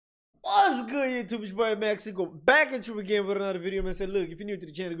What's good, YouTube? It's your boy Max Sigo back at you again with another video. Man, said, look, if you're new to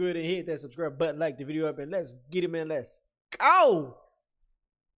the channel, go ahead and hit that subscribe button, like the video up, and let's get it, man. Let's go.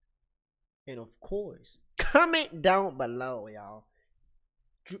 And of course, comment down below, y'all.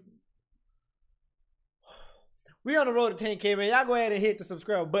 We on the road to 10K, man. Y'all go ahead and hit the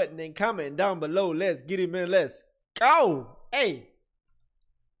subscribe button and comment down below. Let's get it, man. Let's go. Hey,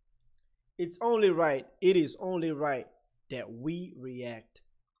 it's only right. It is only right that we react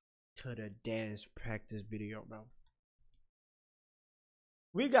to the dance practice video, bro.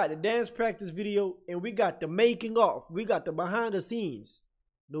 We got the dance practice video and we got the making of. We got the behind the scenes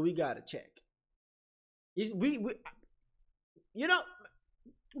that we gotta check. You know,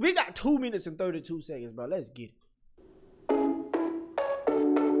 we got 2 minutes and 32 seconds, bro. Let's get it.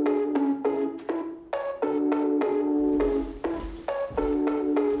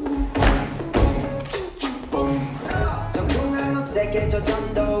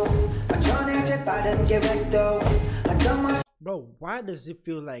 Bro, why does it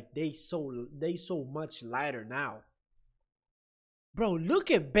feel like they so much lighter now? Bro, look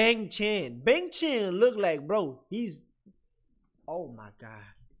at Bang Chan. Bang Chan look like, bro, he's, oh my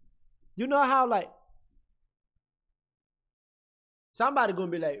god. You know how, like, somebody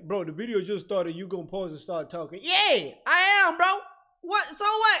gonna be like, bro, the video just started, you gonna pause and start talking. Yeah, I am, bro. What? So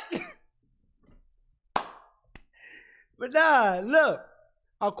what? But nah, look.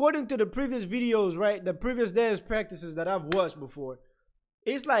 According to the previous videos, right, the previous dance practices that I've watched before,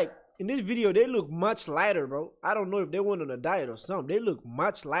 it's like, in this video, they look much lighter, bro. I don't know if they went on a diet or something. They look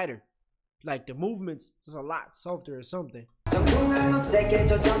much lighter. Like, the movements is a lot softer or something.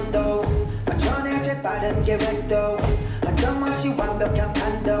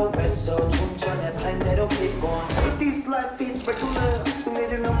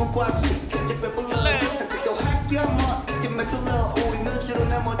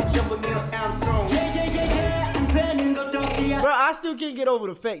 Bro, I still can't get over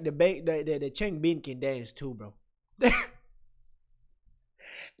the fact that Chang Bin can dance too, bro.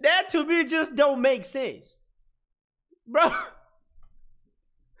 That to me just don't make sense, bro.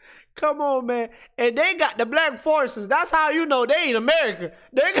 Come on, man. And they got the black forces. That's how you know they ain't America.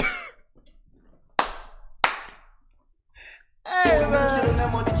 They got hey, man.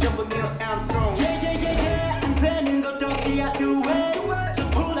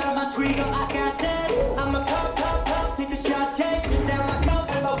 Just pull out my trigger, I got that. I'm a pop, take a shot, chase it down my coat,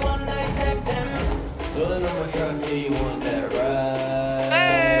 about one night stack them. Filling up my truck, yeah, you want that ride?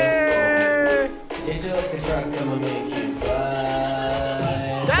 Hey! Hit you like a truck, I'ma make you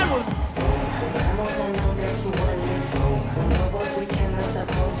fly. That was.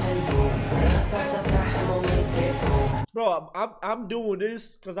 Bro, I'm doing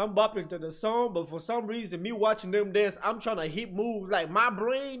this because I'm bopping to the song, but for some reason, me watching them dance, I'm trying to hit moves like my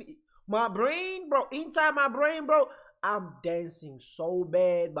brain, bro, inside my brain, bro, I'm dancing so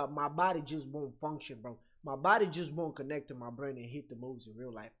bad, but my body just won't function, bro. My body just won't connect to my brain and hit the moves in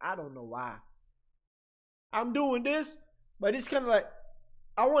real life. I don't know why. I'm doing this, but it's kind of like,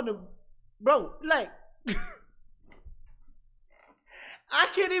 I want to, bro, like, I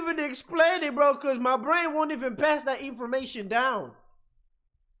can't even explain it, bro, because my brain won't even pass that information down.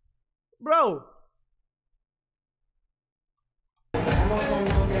 Bro.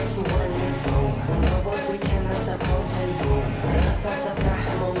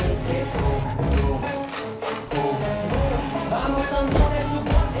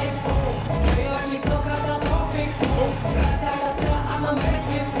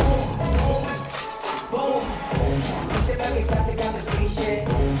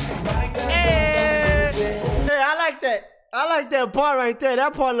 I like that part right there.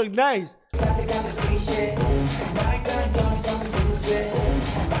 That part look nice.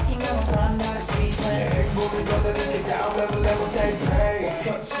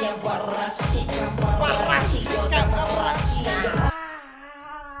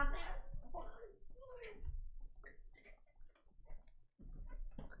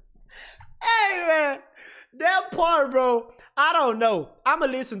 Hey, man. That part, bro. I don't know. I'ma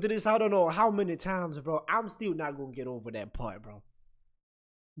listen to this I don't know how many times, bro. I'm still not gonna get over that part, bro.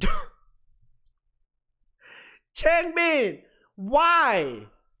 Chang Bin, why?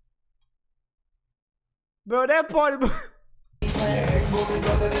 Bro, that part.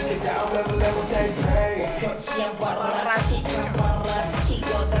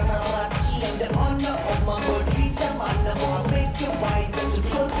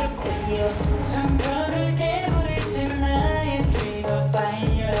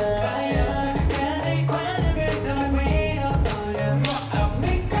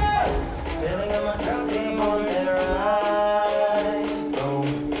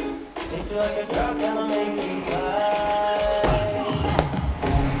 like a truck and I'll make you fly.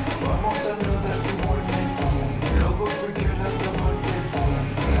 Vamos a know that you want it. Luego forget us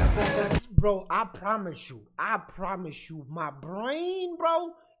about it. Bro, I promise you, my brain,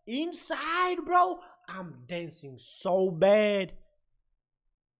 bro, inside, bro, I'm dancing so bad.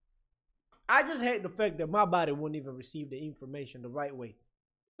 I just hate the fact that my body won't even receive the information the right way.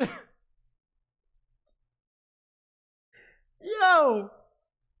 Yo,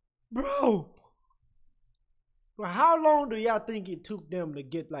 bro, how long do y'all think it took them to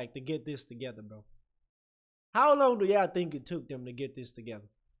get this together, bro? How long do y'all think it took them to get this together?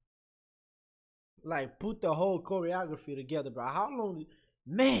 Like, put the whole choreography together, bro. How long?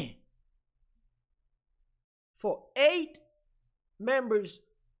 Man, for 8 members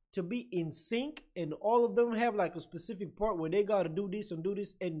to be in sync and all of them have like a specific part where they gotta do this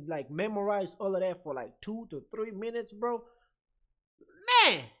and like memorize all of that for like 2 to 3 minutes, bro.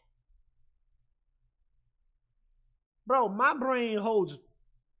 Man, bro, my brain holds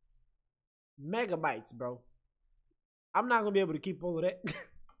megabytes, bro. I'm not gonna be able to keep all of that.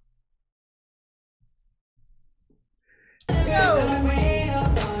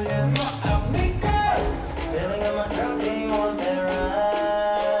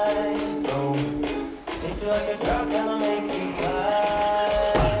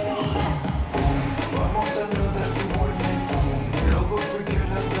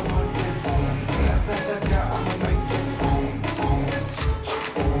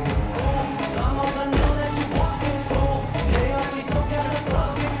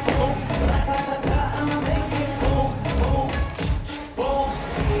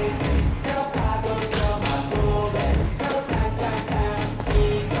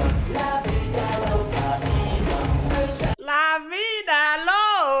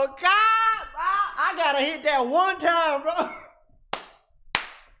 Hit that one time, bro.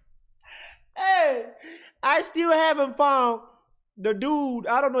 Hey, I still haven't found the dude.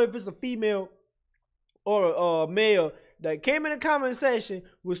 I don't know if it's a female or a male that came in the comment section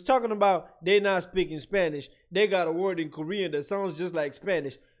was talking about they not speaking Spanish. They got a word in Korean that sounds just like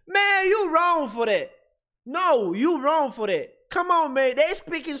Spanish. Man, you wrong for that. No, you wrong for that. Come on, man. They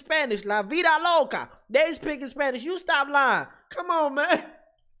speaking Spanish. La vida loca. They speaking Spanish. You stop lying. Come on, man.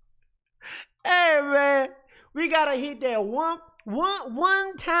 Hey, man, we gotta hit that one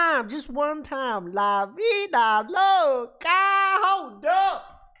time, just one time. La vida loca. Hold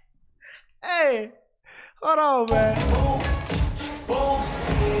up. Hey, hold on, man.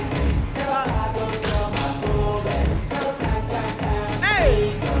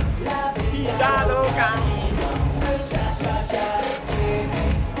 Hey, la vida loca.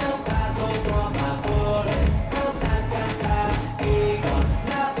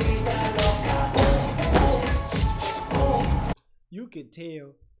 You could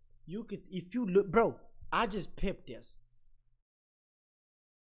tell, if you look, bro, I just pipped this.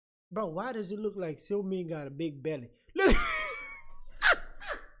 Bro, why does it look like Silmin got a big belly? Look.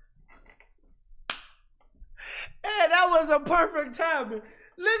 Hey, that was a perfect timing.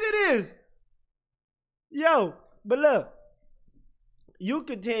 Look at this. Yo, but look, you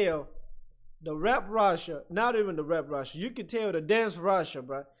could tell the rap Russia, not even the rap Russia, you could tell the dance Russia,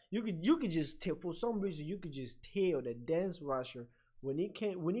 bro. You could just tell, for some reason you could just tell the dance Russia when it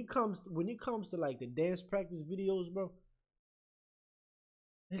comes to like the dance practice videos, bro.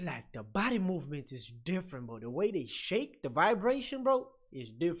 It's like the body movements is different, bro. The way they shake, the vibration, bro, is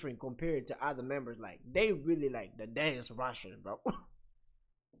different compared to other members. Like, they really like the dance Russian, bro.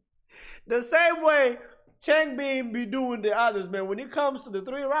 The same way Chang Bean be doing the others, man. When it comes to the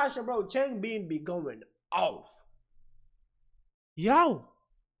 3 Russia, bro, Chang Bean be going off. Yo,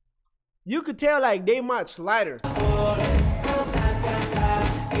 you could tell like they much lighter.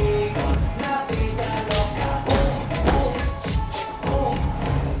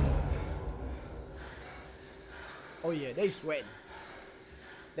 Oh yeah, they sweating.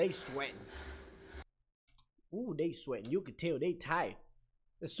 They sweating. Ooh, they sweating. You could tell they tired.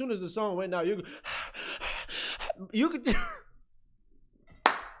 As soon as the song went out, you could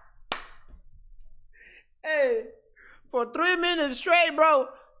Hey, for 3 minutes straight, bro.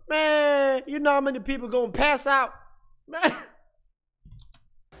 Man, you know how many people gonna pass out? Man.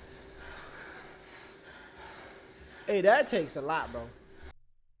 Hey, that takes a lot, bro.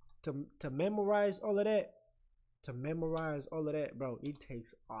 To memorize all of that. To memorize all of that, bro, it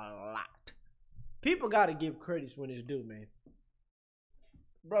takes a lot. People gotta give credits when it's due, man.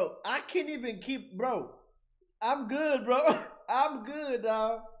 Bro, I can't even keep, bro. I'm good, bro. I'm good,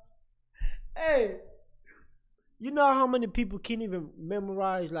 dog. Hey, you know how many people can't even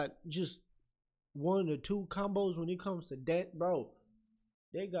memorize like just 1 or 2 combos when it comes to dance, bro?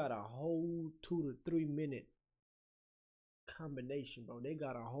 They got a whole 2 to 3 minute combination, bro. They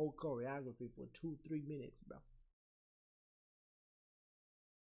got a whole choreography for 2 3 minutes, bro.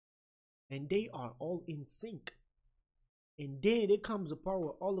 And they are all in sync. And then there comes a part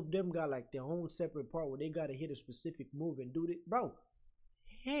where all of them got like their own separate part where they gotta hit a specific move and do it, bro.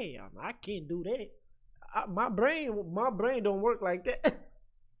 Hey, I can't do that. My brain don't work like that.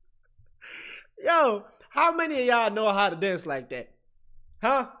 Yo, how many of y'all know how to dance like that?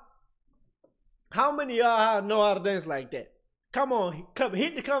 Huh? How many of y'all know how to dance like that? Come on, come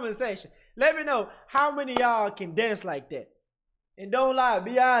hit the comment section. Let me know how many of y'all can dance like that. And don't lie,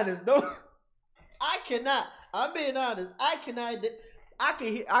 be honest. Don't. I cannot. I'm being honest. I cannot.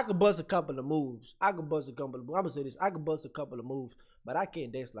 I can bust a couple of moves. I'm gonna say this. I can bust a couple of moves, but I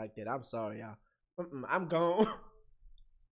can't dance like that. I'm sorry, y'all. I'm gone.